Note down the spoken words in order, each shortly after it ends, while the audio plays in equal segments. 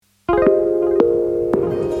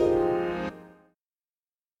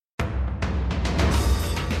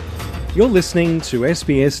You're listening to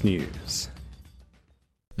SBS News.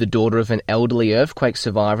 The daughter of an elderly earthquake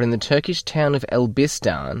survivor in the Turkish town of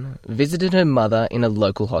Elbistan visited her mother in a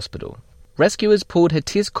local hospital. Rescuers pulled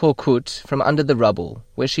Hatice Korkut from under the rubble,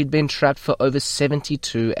 where she'd been trapped for over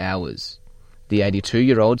 72 hours. The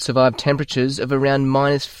 82-year-old survived temperatures of around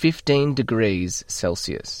minus 15 degrees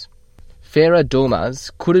Celsius. Farah Durmaz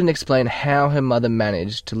couldn't explain how her mother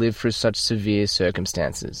managed to live through such severe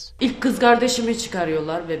circumstances.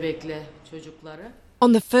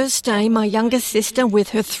 On the first day, my younger sister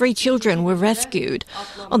with her 3 children were rescued.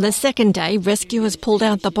 On the second day, rescuers pulled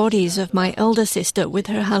out the bodies of my elder sister with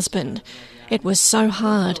her husband. It was so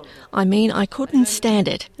hard. I couldn't stand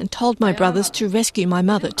it and told my brothers to rescue my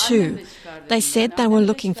mother too. They said they were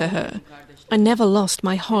looking for her. I never lost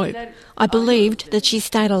my hope. I believed that she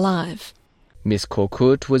stayed alive. Miss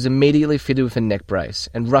Korkut was immediately fitted with a neck brace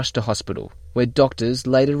and rushed to hospital, where doctors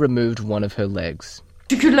later removed one of her legs.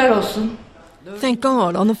 Thank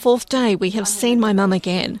God, on the 4th day we have seen my mum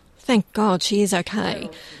again. Thank God she is okay.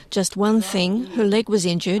 Just one thing, her leg was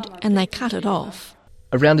injured and they cut it off.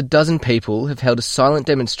 Around a dozen people have held a silent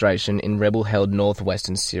demonstration in rebel-held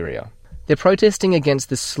northwestern Syria. They're protesting against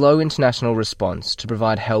the slow international response to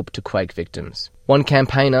provide help to quake victims. One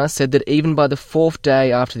campaigner said that even by the 4th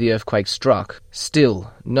day after the earthquake struck,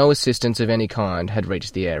 still no assistance of any kind had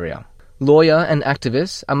reached the area. Lawyer and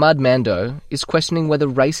activist Ahmad Mando is questioning whether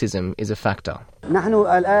racism is a factor.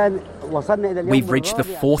 We've reached the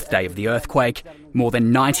 4th day of the earthquake. More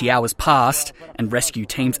than 90 hours passed, and rescue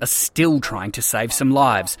teams are still trying to save some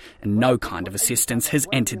lives, and no kind of assistance has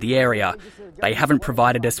entered the area. They haven't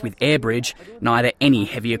provided us with air bridge, neither any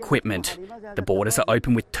heavy equipment. The borders are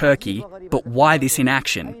open with Turkey, but why this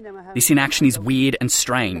inaction? This inaction is weird and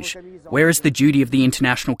strange. Where is the duty of the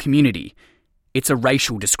international community? It's a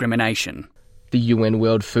racial discrimination. The UN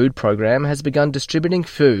World Food Programme has begun distributing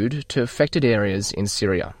food to affected areas in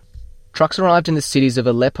Syria. Trucks arrived in the cities of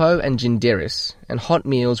Aleppo and Jindiris, and hot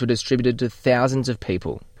meals were distributed to thousands of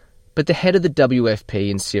people. But the head of the WFP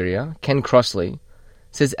in Syria, Ken Crossley,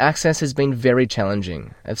 says access has been very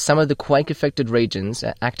challenging, as some of the quake-affected regions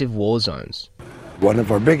are active war zones. One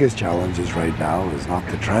of our biggest challenges right now is not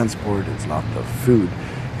the transport, it's not the food,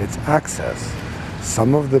 it's access.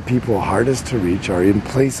 Some of the people hardest to reach are in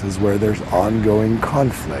places where there's ongoing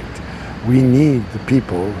conflict. We need the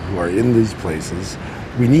people who are in these places.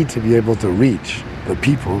 We need to be able to reach the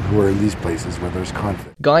people who are in these places where there's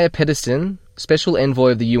conflict. Gaia Pedersen, Special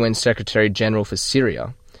Envoy of the UN Secretary-General for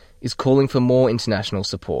Syria, is calling for more international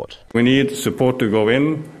support. We need support to go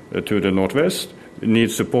in to the northwest. We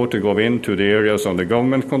need support to go into the areas under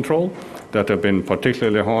government control that have been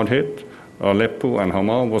particularly hard hit. Aleppo and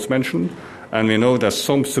Hama was mentioned. And we know that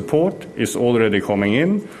some support is already coming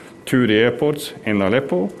in to the airports in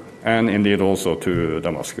Aleppo and indeed also to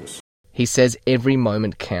Damascus. He says every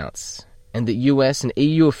moment counts, and that US and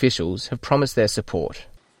EU officials have promised their support.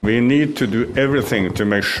 We need to do everything to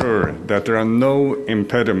make sure that there are no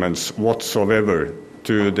impediments whatsoever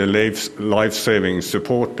to the life-saving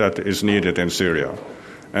support that is needed in Syria.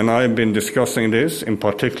 And I've been discussing this in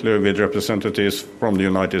particular with representatives from the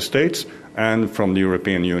United States and from the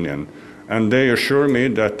European Union. And they assure me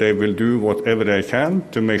that they will do whatever they can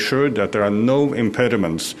to make sure that there are no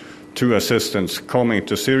impediments to assistance coming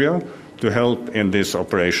to Syria to help in this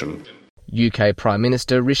operation. UK Prime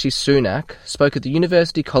Minister Rishi Sunak spoke at the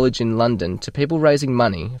University College in London to people raising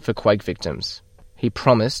money for quake victims. He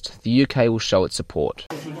promised the UK will show its support.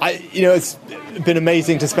 It's been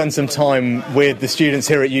amazing to spend some time with the students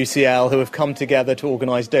here at UCL who have come together to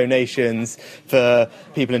organise donations for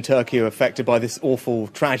people in Turkey who are affected by this awful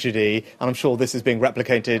tragedy, and I'm sure this is being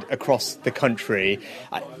replicated across the country.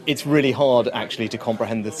 It's really hard, actually, to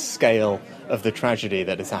comprehend the scale of the tragedy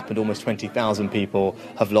that has happened. Almost 20,000 people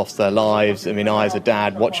have lost their lives. I, as a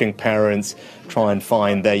dad, watching parents try and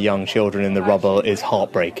find their young children in the rubble is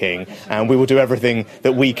heartbreaking, and we will do everything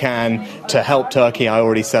that we can to help Turkey. I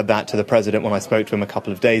already said that to the President when I spoke to him a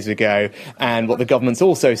couple of days ago, and what the government's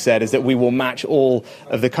also said is that we will match all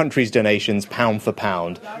of the country's donations pound for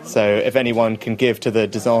pound. So if anyone can give to the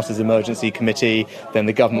Disasters Emergency Committee, then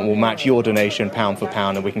the government will match your donation pound for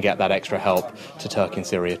pound, and we can get that extra help to Turkey and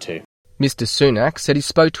Syria too. Mr Sunak said he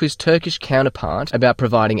spoke to his Turkish counterpart about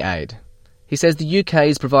providing aid. He says the UK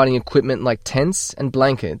is providing equipment like tents and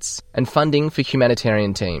blankets and funding for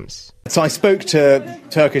humanitarian teams. So I spoke to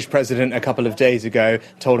Turkish President a couple of days ago,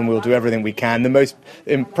 told him we'll do everything we can. The most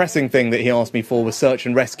impressive thing that he asked me for was search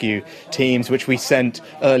and rescue teams, which we sent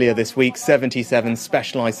earlier this week, 77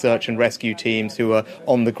 specialised search and rescue teams who are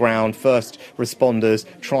on the ground, first responders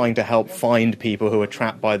trying to help find people who are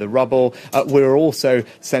trapped by the rubble. We're also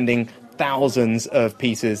sending thousands of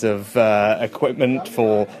pieces of equipment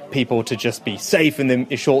for people to just be safe in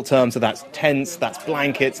the short term. So that's tents, that's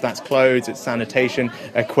blankets, that's clothes, it's sanitation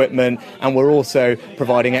equipment. And we're also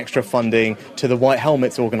providing extra funding to the White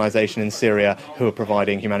Helmets organisation in Syria, who are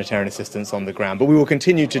providing humanitarian assistance on the ground. But we will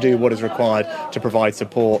continue to do what is required to provide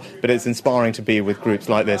support. But it's inspiring to be with groups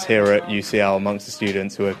like this here at UCL amongst the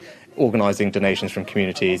students who are organising donations from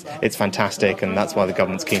communities. It's fantastic, and that's why the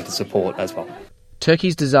government's keen to support as well.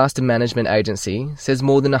 Turkey's Disaster Management Agency says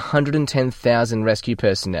more than 110,000 rescue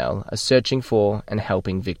personnel are searching for and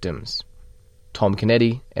helping victims. Tom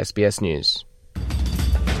Kennedy, SBS News.